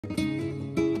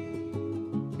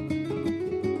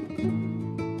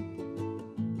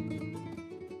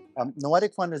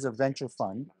Noetic Fund is a venture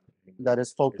fund that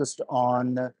is focused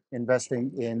on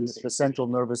investing in the central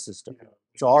nervous system.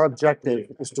 So our objective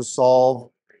is to solve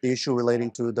the issue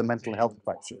relating to the mental health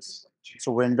crisis.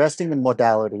 So we're investing in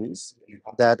modalities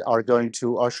that are going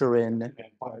to usher in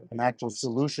an actual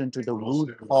solution to the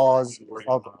root cause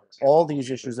of all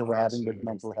these issues that we're having with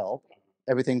mental health.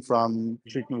 Everything from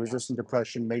treatment-resistant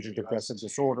depression, major depressive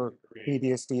disorder,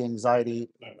 PTSD, anxiety,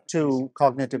 to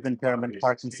cognitive impairment,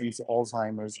 Parkinson's,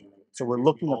 Alzheimer's. So we're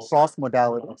looking across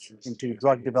modalities into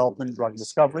drug development, drug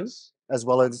discovery, as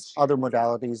well as other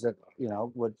modalities that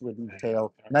would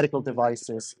entail medical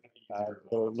devices,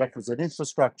 the requisite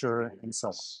infrastructure, and so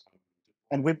on.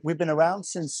 And we've been around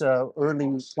since early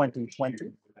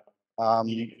 2020.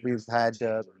 We've had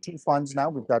two funds now.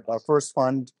 We've got our first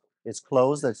fund is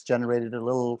closed. That's generated a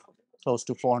little close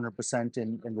to 400%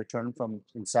 in return from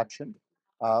inception.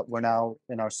 We're now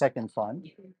in our second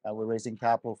fund. We're raising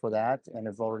capital for that and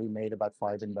have already made about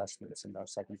 5 investments in our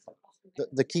second fund.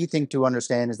 The key thing to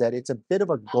understand is that it's a bit of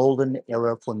a golden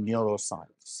era for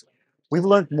neuroscience. We've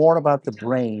learned more about the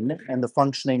brain and the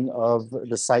functioning of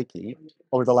the psyche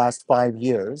over the last 5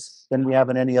 years than we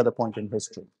have at any other point in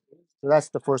history. So that's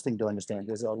the first thing to understand.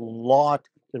 There's a lot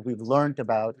that we've learned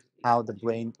about how the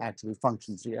brain actually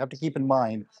functions. You have to keep in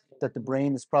mind that the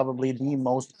brain is probably the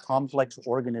most complex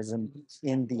organism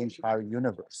in the entire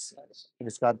universe.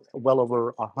 It's got well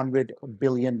over 100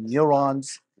 billion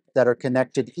neurons that are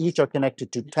connected. Each are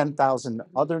connected to 10,000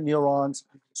 other neurons.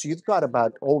 So you've got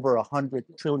about over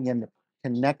 100 trillion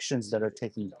connections that are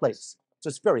taking place. So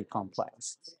it's very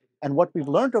complex. And what we've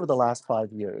learned over the last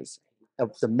 5 years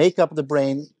of the makeup of the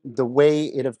brain, the way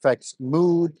it affects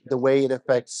mood, the way it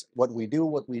affects what we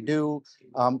do,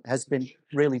 has been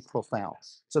really profound.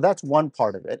 So that's one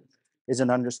part of it, is an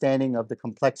understanding of the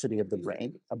complexity of the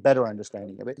brain, a better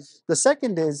understanding of it. The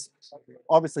second is,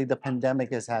 obviously, the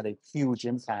pandemic has had a huge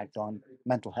impact on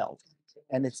mental health,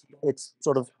 and it's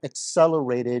sort of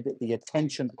accelerated the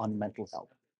attention on mental health.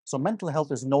 So mental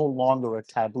health is no longer a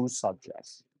taboo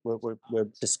subject. We're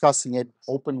discussing it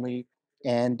openly,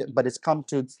 but it's come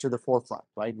to the forefront,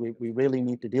 right? We really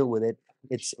need to deal with it.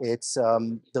 It's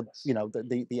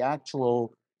the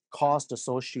actual cost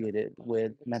associated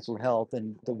with mental health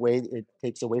and the way it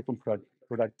takes away from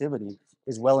productivity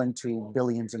is well into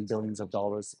billions and billions of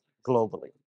dollars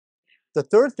globally. The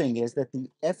third thing is that the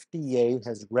FDA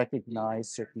has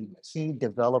recognized certain key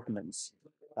developments,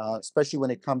 especially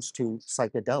when it comes to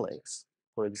psychedelics,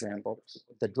 for example.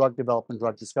 The drug development,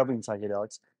 drug discovery in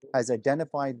psychedelics has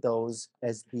identified those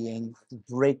as being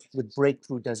with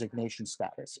breakthrough designation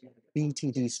status,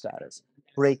 BTD status,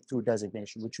 breakthrough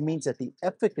designation, which means that the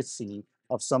efficacy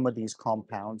of some of these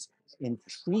compounds in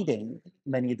treating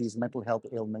many of these mental health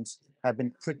ailments have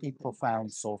been pretty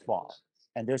profound so far.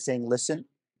 And they're saying, listen,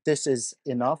 this is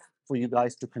enough for you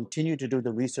guys to continue to do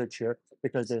the research here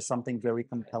because there's something very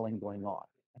compelling going on.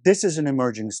 This is an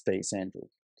emerging space, Andrew.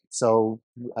 So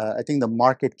I think the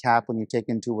market cap, when you take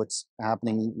into what's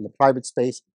happening in the private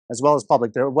space as well as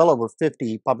public, there are well over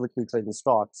 50 publicly traded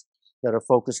stocks that are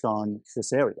focused on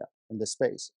this area, in this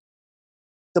space.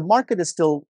 The market is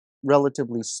still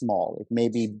relatively small. It may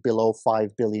be below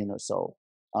 5 billion or so.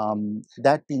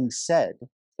 That being said,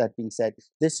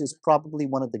 this is probably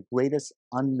one of the greatest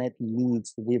unmet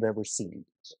needs that we've ever seen.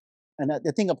 And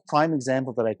I think a prime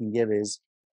example that I can give is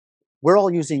we're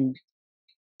all using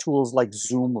tools like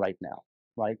Zoom right now,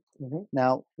 right?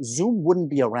 Now, Zoom wouldn't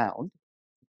be around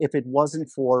if it wasn't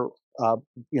for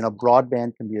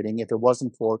broadband computing, if it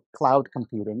wasn't for cloud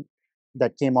computing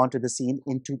that came onto the scene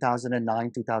in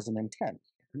 2009, 2010.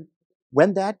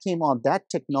 When that came on, that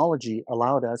technology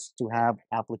allowed us to have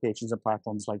applications and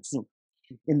platforms like Zoom.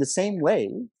 In the same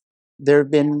way, there have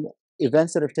been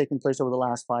events that have taken place over the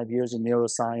last 5 years in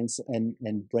neuroscience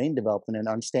and brain development and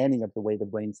understanding of the way the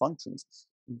brain functions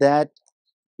that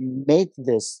make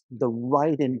this the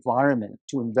right environment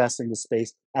to invest in the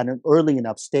space at an early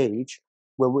enough stage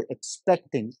where we're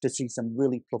expecting to see some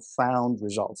really profound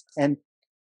results. And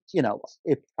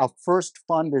if our first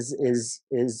fund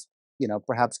is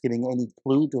perhaps giving any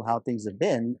clue to how things have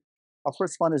been, our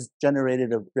first fund has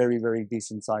generated a very, very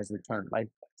decent sized return, right?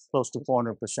 Close to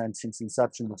 400% since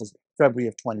inception, which is February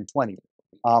of 2020.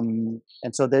 And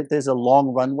so there's a long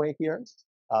runway here.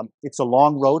 It's a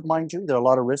long road, mind you. There are a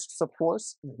lot of risks, of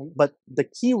course, but the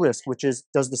key risk, which is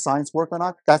does the science work or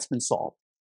not, that's been solved.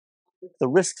 The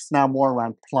risks now more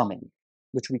around plumbing,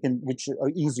 which are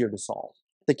easier to solve.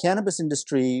 The cannabis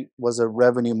industry was a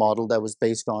revenue model that was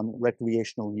based on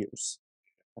recreational use.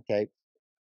 Okay,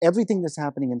 everything that's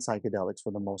happening in psychedelics,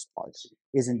 for the most part,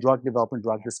 is in drug development,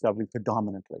 drug discovery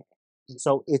predominantly.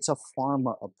 So it's a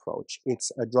pharma approach.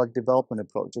 It's a drug development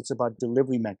approach. It's about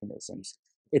delivery mechanisms.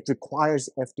 It requires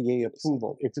FDA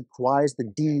approval. It requires the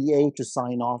DEA to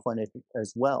sign off on it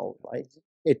as well, right?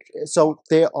 So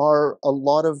there are a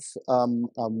lot of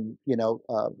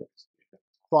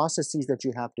processes that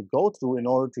you have to go through in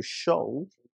order to show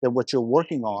that what you're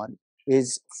working on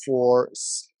is for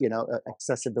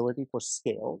accessibility, for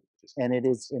scale, and it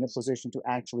is in a position to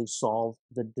actually solve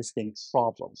the distinct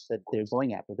problems that they're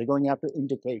going after. They're going after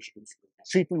indications.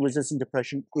 Treatment-resistant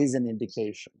depression is an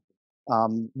indication.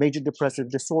 Major depressive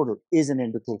disorder is an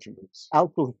indication.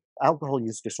 Alcohol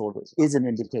use disorder is an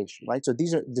indication, right? So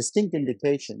these are distinct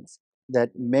indications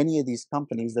that many of these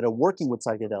companies that are working with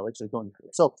psychedelics are going through.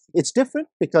 So it's different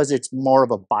because it's more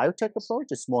of a biotech approach,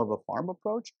 it's more of a farm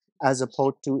approach, as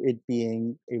opposed to it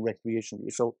being a recreational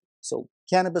use. So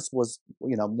cannabis was,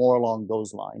 more along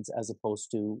those lines as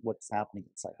opposed to what's happening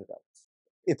in psychedelics.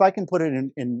 If I can put it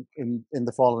in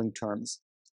the following terms,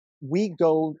 we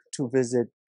go to visit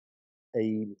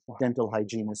a dental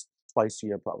hygienist twice a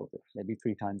year, probably, maybe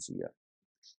 3 times a year,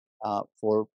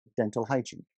 for dental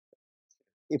hygiene.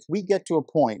 If we get to a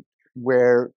point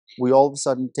where we all of a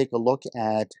sudden take a look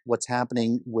at what's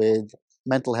happening with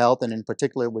mental health, and in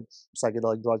particular with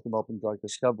psychedelic drug development, drug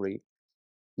discovery,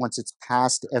 once it's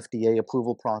past FDA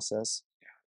approval process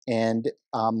and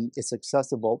it's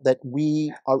accessible, that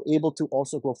we are able to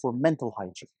also go for mental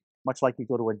hygiene, much like you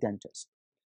go to a dentist.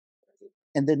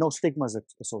 And there are no stigmas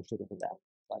associated with that.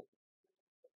 Right?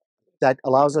 That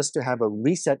allows us to have a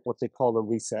reset, what they call a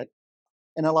reset,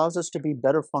 and allows us to be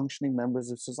better functioning members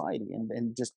of society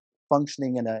and just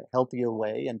functioning in a healthier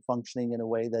way and functioning in a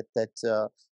way that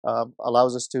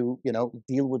allows us to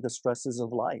deal with the stresses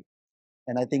of life.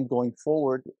 And I think going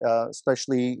forward,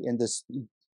 especially in this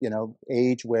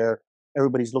age where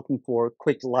everybody's looking for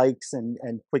quick likes and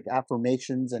quick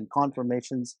affirmations and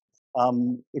confirmations,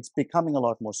 it's becoming a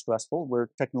lot more stressful. We're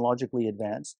technologically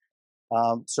advanced,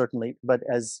 certainly, but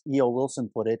as E.O. Wilson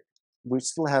put it, we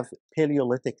still have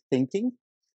Paleolithic thinking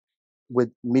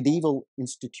with medieval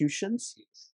institutions,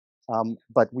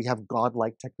 but we have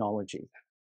godlike technology.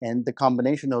 And the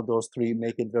combination of those three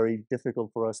make it very difficult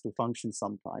for us to function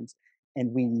sometimes.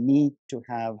 And we need to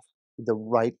have the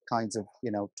right kinds of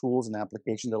tools and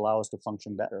applications that allow us to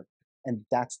function better. And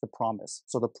that's the promise.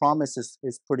 So the promise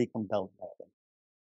is pretty compelling, I think.